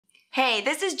Hey,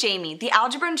 this is Jamie, the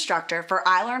algebra instructor for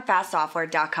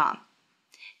iLearnFastSoftware.com.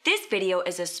 This video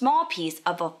is a small piece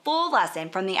of a full lesson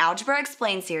from the Algebra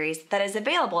Explained series that is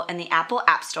available in the Apple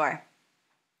App Store.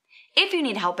 If you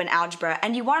need help in algebra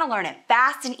and you want to learn it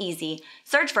fast and easy,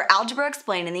 search for Algebra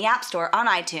Explained in the App Store on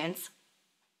iTunes.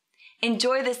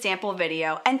 Enjoy this sample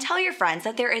video and tell your friends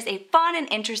that there is a fun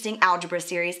and interesting algebra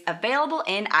series available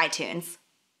in iTunes.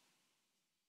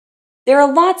 There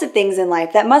are lots of things in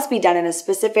life that must be done in a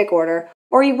specific order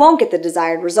or you won't get the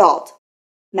desired result.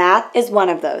 Math is one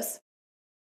of those.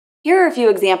 Here are a few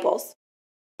examples.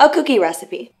 A cookie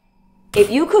recipe. If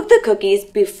you cook the cookies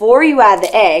before you add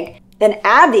the egg, then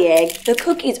add the egg, the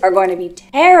cookies are going to be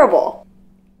terrible.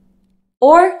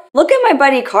 Or look at my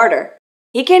buddy Carter.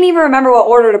 He can't even remember what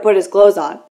order to put his clothes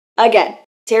on. Again,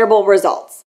 terrible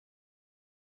results.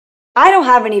 I don't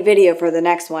have any video for the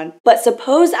next one, but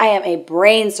suppose I am a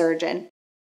brain surgeon.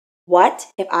 What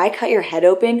if I cut your head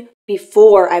open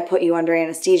before I put you under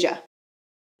anesthesia?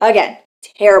 Again,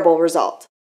 terrible result.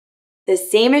 The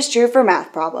same is true for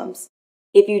math problems.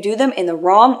 If you do them in the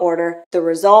wrong order, the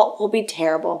result will be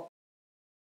terrible.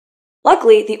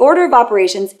 Luckily, the order of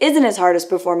operations isn't as hard as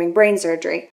performing brain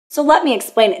surgery, so let me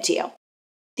explain it to you.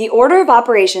 The order of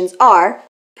operations are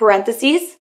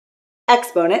parentheses,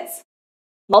 exponents,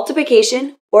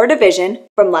 multiplication or division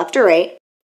from left to right,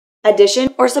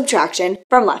 addition or subtraction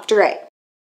from left to right.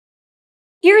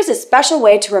 Here is a special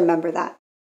way to remember that.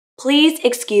 Please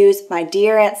excuse my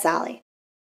dear Aunt Sally.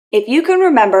 If you can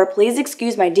remember please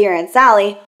excuse my dear Aunt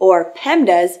Sally, or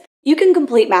PEMDAS, you can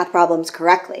complete math problems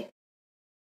correctly.